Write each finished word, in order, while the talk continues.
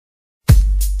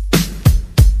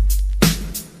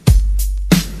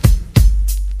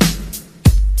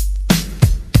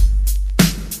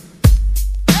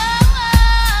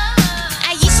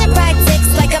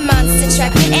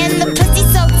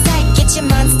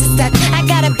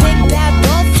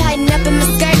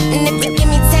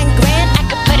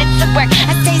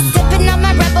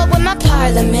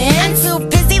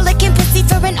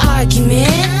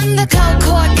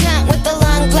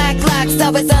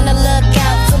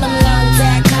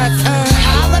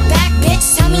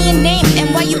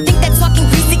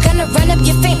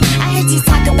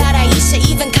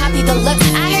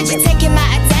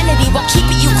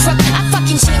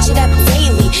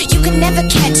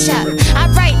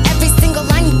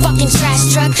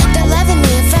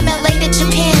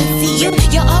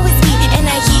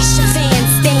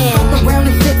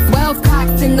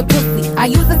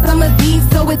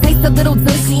little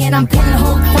dushy and I'm pinning the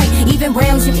whole fight, even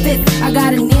rounds your fist. I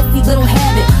got a nasty little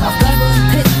habit of guzzling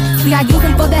piss. See, I use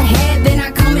him for the head, then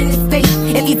I come in his face.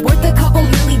 If he's worth a couple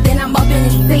million, then I'm up in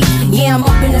his safe. Yeah, I'm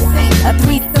up in his safe. A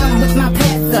threesome with my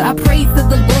pastor. I pray to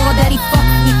the Lord that he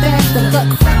fucks me faster. Look,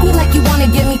 fuck me like you wanna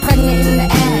get me pregnant in the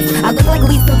ass. I look like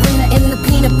Lisa Rinna in the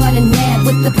peanut butter nab,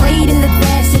 with the blade in the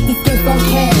dash, if these skins on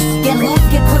cash. Get lost,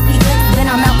 get pussy lips, then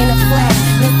I'm out in a flash.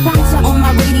 Then Sasha on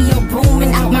my radio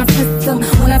booming out my system.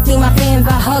 When I see my fans,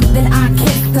 I hug, then I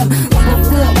kiss them. People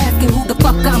still asking who the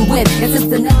fuck I'm with. It's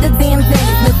just another damn day.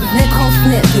 Listen, Nicole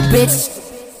Smith, you bitch.